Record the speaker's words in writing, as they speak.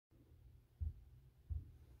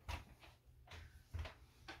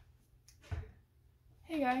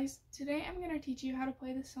guys, today I'm going to teach you how to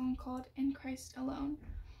play this song called In Christ Alone.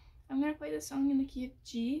 I'm going to play this song in the key of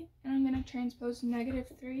G, and I'm going to transpose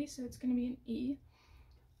 -3, so it's going to be an E.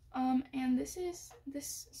 And this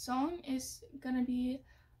song is going to be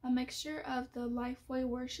a mixture of the Lifeway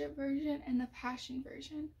worship version and the Passion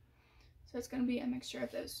version. So it's going to be a mixture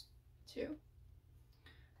of those two.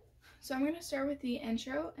 So I'm going to start with the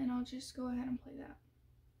intro, and I'll just go ahead and play that.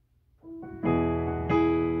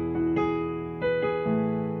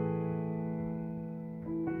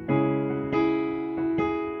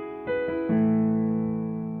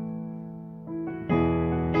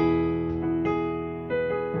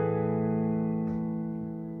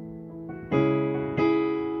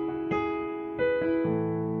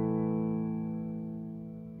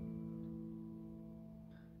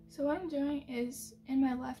 So what I'm doing is, in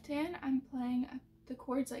my left hand, I'm playing the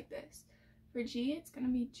chords like this. For G, it's going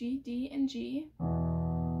to be G, D, and G.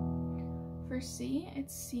 For C,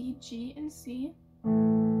 it's C, G, and C.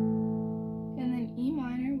 And then E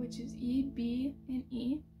minor, which is E, B, and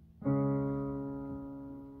E.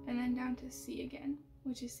 And then down to C again,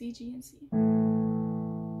 which is C, G, and C.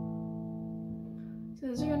 So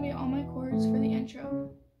those are going to be all my chords for the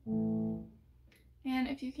intro. And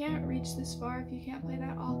if you can't reach this far, if you can't play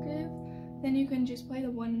that octave, then you can just play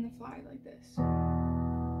the 1 and the 5 like this.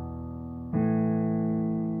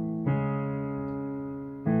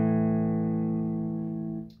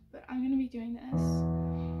 But I'm going to be doing this.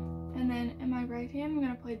 And then in my right hand, I'm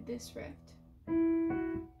going to play this riff.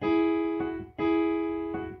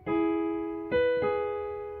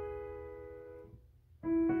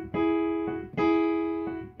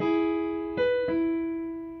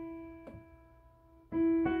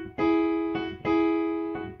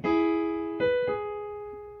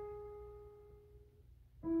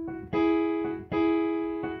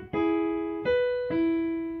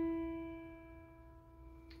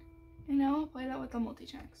 And now I'll play that with the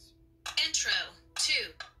multi-tracks. Intro,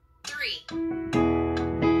 2, 3.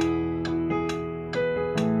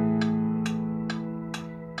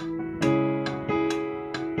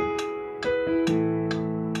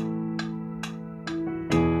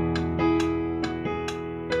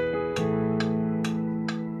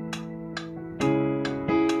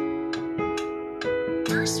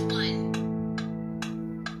 Verse 1.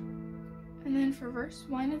 And then for verse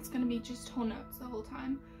 1, it's going to be just whole notes the whole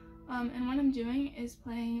time. And what I'm doing is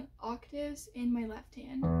playing octaves in my left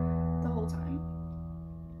hand the whole time.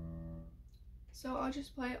 So I'll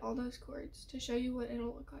just play all those chords to show you what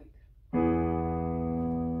it'll look like.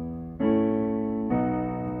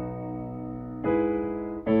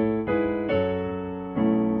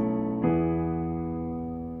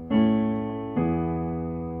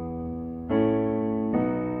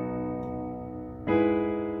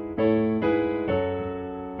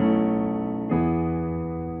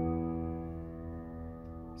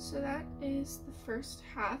 So that is the first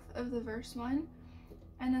half of the verse 1,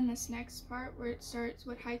 and then this next part where it starts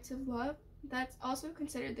with heights of love, that's also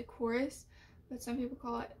considered the chorus, but some people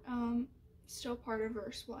call it still part of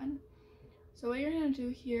verse 1. So what you're going to do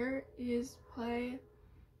here is play,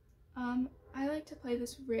 I like to play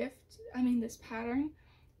this this pattern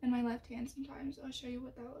in my left hand sometimes. I'll show you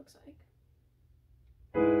what that looks like.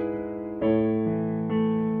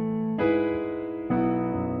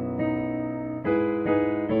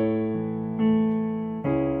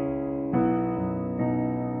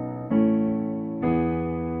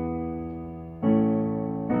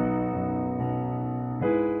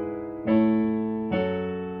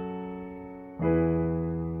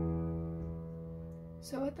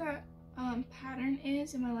 So what that pattern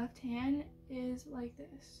is in my left hand is like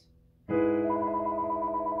this.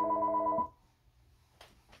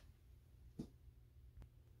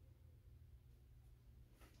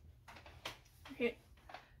 Okay,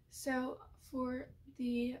 so for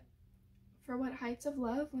what heights of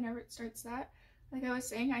love, whenever it starts that, like I was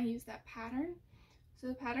saying, I use that pattern. So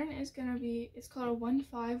the pattern is going to be, it's called a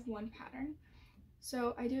 1-5-1 pattern.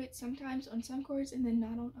 So I do it sometimes on some chords and then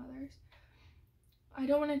not on others. I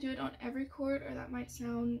don't want to do it on every chord, or that might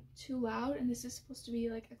sound too loud, and this is supposed to be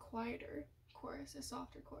like a quieter chorus, a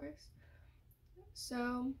softer chorus.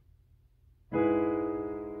 So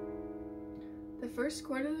the first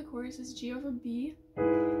chord of the chorus is G over B,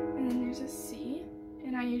 and then there's a C,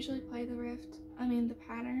 and I usually play the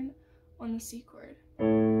pattern on the C chord.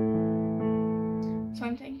 So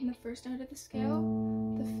I'm taking the first note of the scale,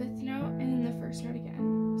 the 5th note, and then the first note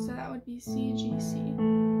again. So that would be C, G, C,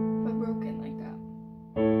 but broken like that.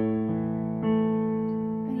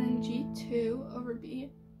 And then G2 over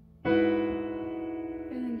B,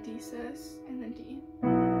 and then Dsus, and then D.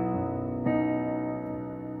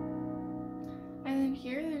 And then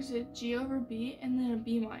here there's a G over B and then a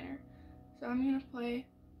B minor. So I'm gonna play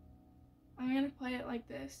it like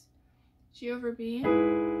this. G over B.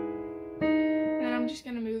 And then I'm just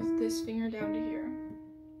gonna move this finger down to here.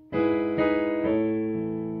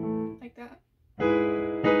 Like that.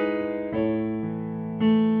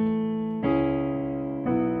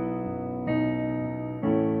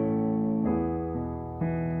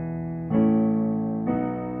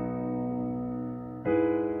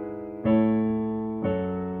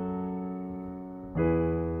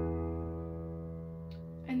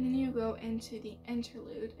 And then you go into the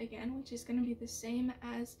interlude again, which is going to be the same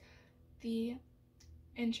as the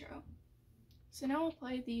intro. So now we'll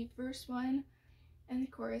play the verse 1 and the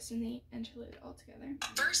chorus and the interlude all together.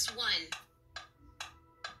 Verse 1.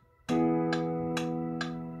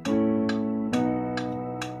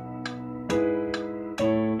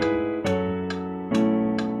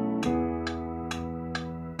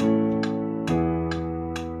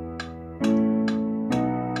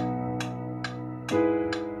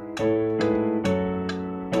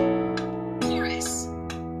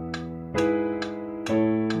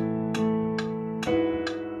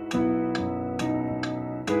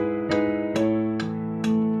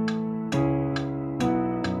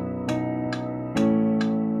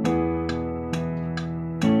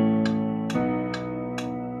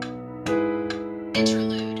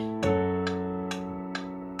 Interlude.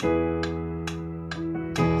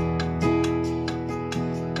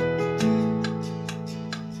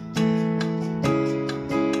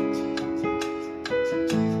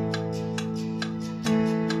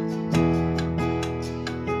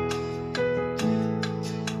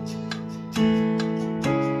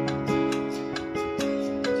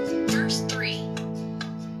 Verse 3.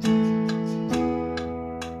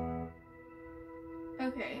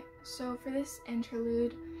 Okay, so for this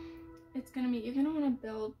interlude, you're gonna want to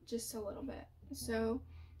build just a little bit. So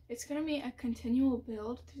it's gonna be a continual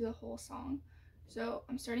build through the whole song. So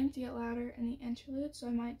I'm starting to get louder in the interlude, so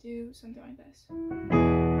I might do something like this.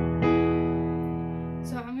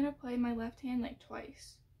 So I'm gonna play my left hand like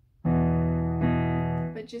twice,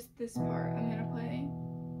 but just this part I'm gonna play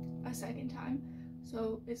a second time.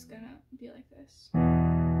 So it's gonna be like this.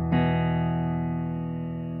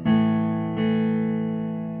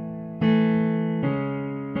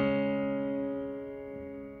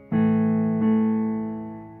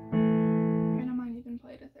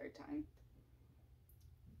 Time.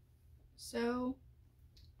 So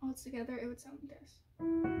all together it would sound like this.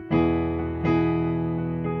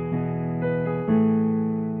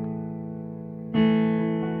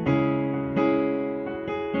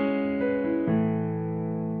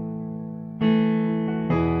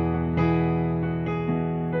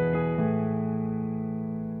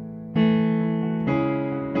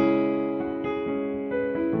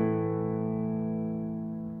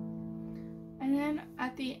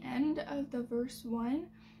 At the end of the verse 1,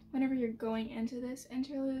 whenever you're going into this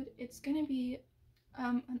interlude, it's gonna be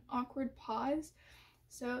an awkward pause.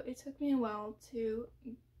 So it took me a while to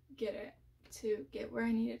get where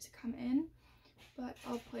I need it to come in, but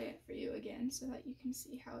I'll play it for you again so that you can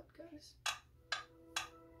see how it goes.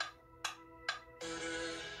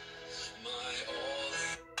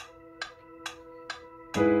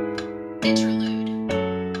 Interlude.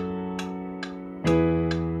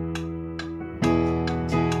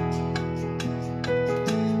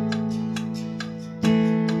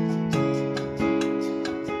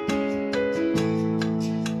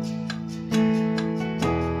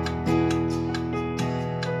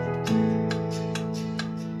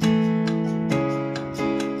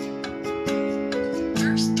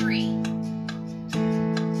 Verse 3.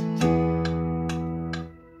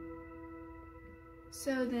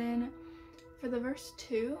 So then for the verse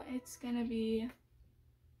 2, it's gonna be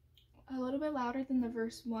a little bit louder than the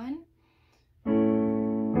verse 1. So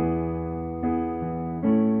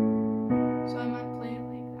I might play it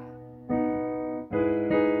like that.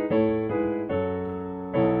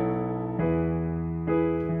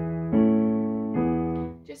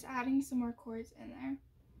 Just adding some more chords in there.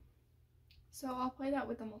 So I'll play that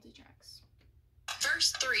with the multi-tracks.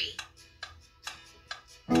 Verse 3.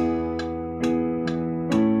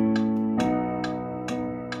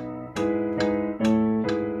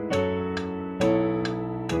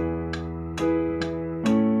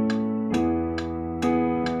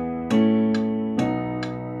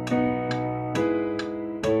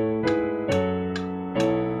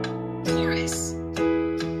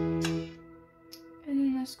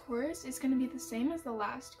 Chorus is going to be the same as the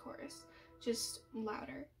last chorus, just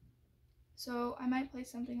louder. So I might play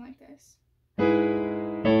something like this.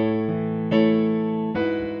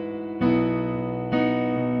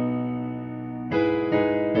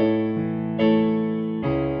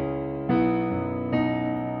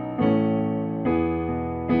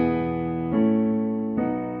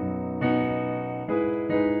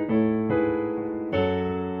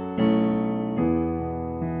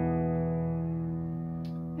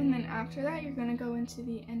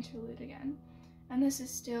 And this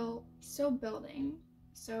is still building,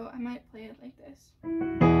 so I might play it like this.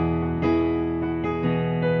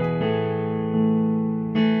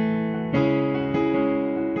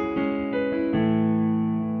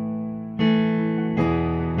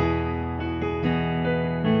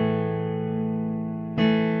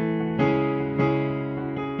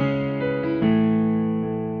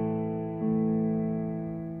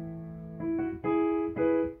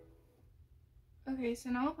 Okay,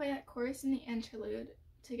 so now I'll play that chorus and the interlude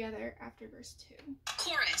together after verse 2.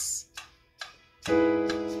 Chorus.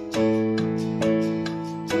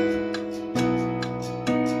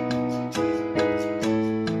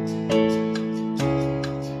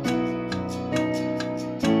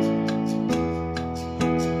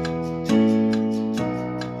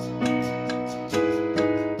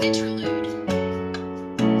 Interlude.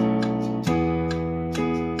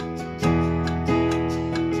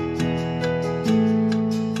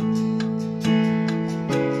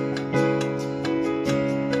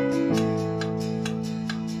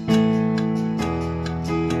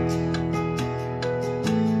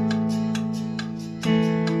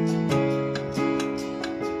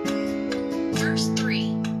 Verse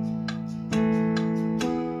 3.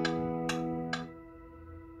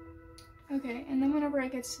 Okay, and then whenever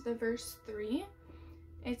it gets to the verse 3,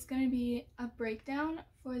 it's going to be a breakdown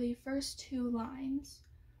for the first 2 lines.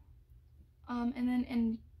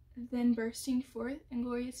 And then bursting forth in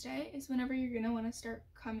glorious day is whenever you're going to want to start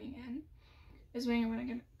coming in, is when you're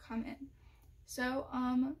going to come in. So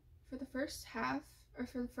for the first half, or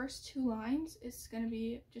for the first 2 lines, it's going to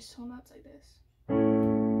be just whole notes like this.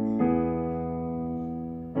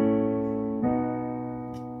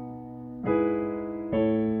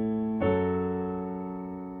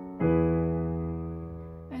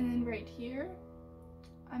 And then right here,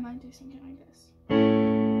 I might do something like this.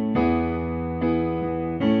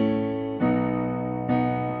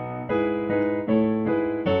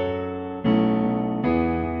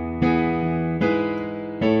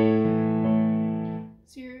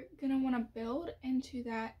 So you're going to want to build into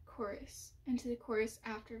that chorus, into the chorus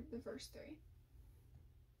after the verse 3.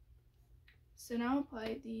 So now I'll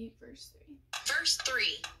play the verse 3. Verse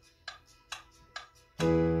 3.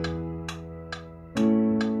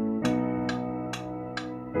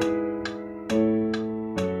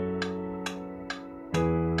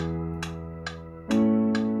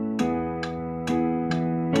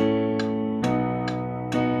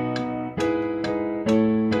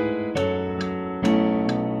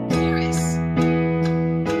 Chorus.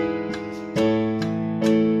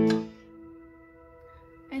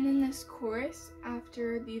 And then this chorus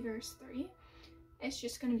after the verse 3, it's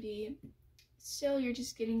just going to be, still you're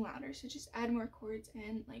just getting louder, so just add more chords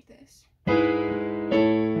in like this.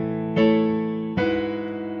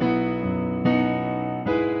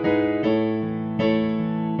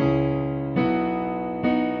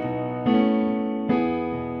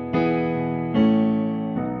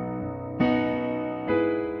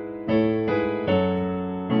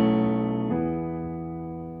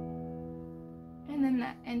 And then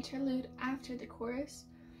that interlude after the chorus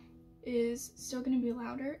is still going to be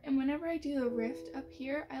louder, and whenever I do the riff up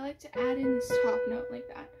here, I like to add in this top note like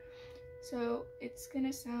that, so it's going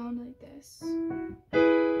to sound like this.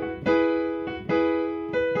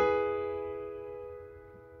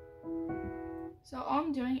 So all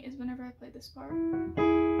I'm doing is whenever I play this part,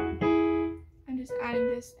 I'm just adding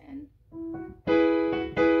this in,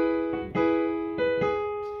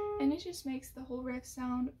 and it just makes the whole riff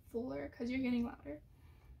sound fuller because you're getting louder.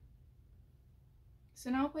 So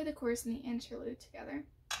now I'll play the chorus and the interlude together.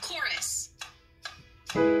 Chorus.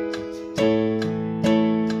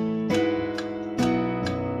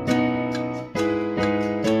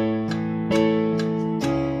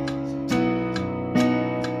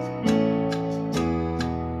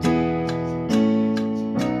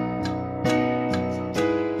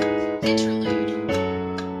 Interlude.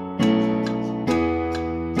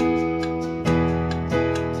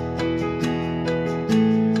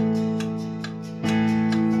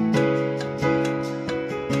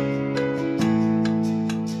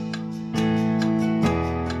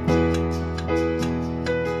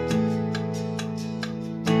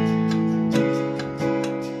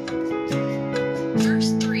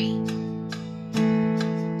 Verse 3.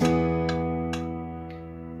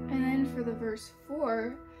 And then for the verse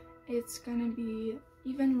 4, it's gonna be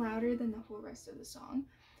even louder than the whole rest of the song.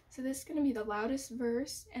 So this is gonna be the loudest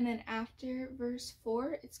verse, and then after verse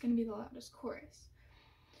 4, it's gonna be the loudest chorus.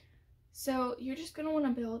 So you're just gonna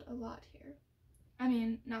wanna build a lot here. I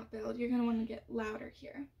mean, not build, you're gonna wanna get louder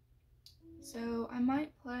here. So I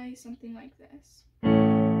might play something like this.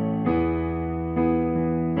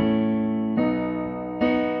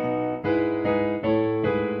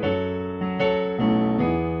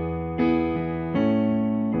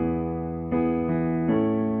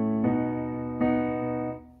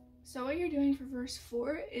 verse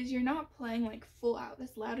 4 is you're not playing like full out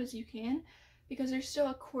as loud as you can, because there's still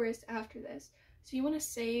a chorus after this. So you want to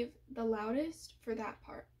save the loudest for that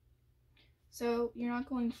part. So you're not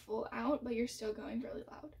going full out, but you're still going really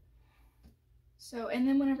loud. So, and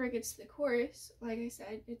then whenever it gets to the chorus, like I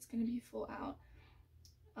said, it's going to be full out,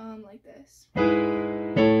 like this.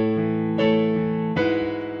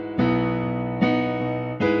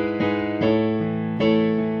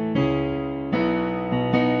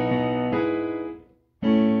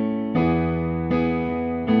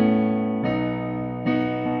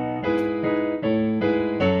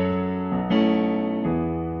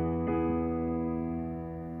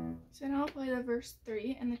 So now I'll play the verse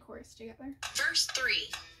 3 and the chorus together. Verse 3.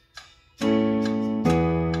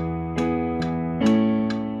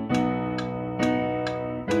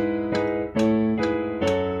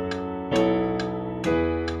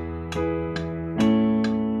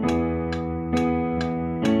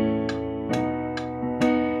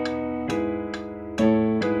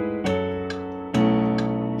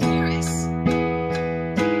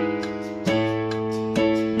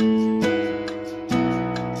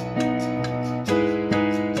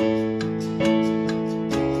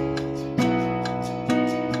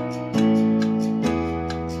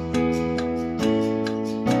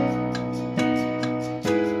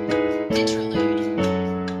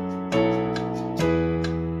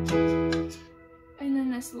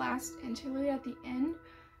 Last interlude at the end,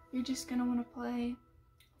 you're just going to want to play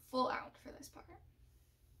full out for this part.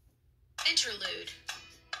 Interlude.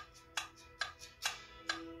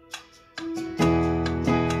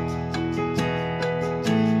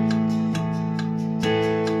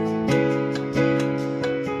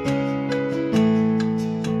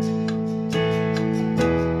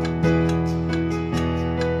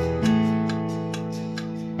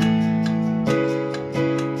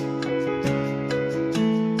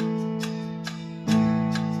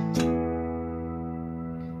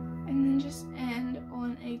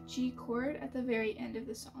 G chord at the very end of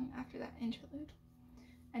the song after that interlude.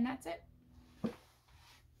 And that's it.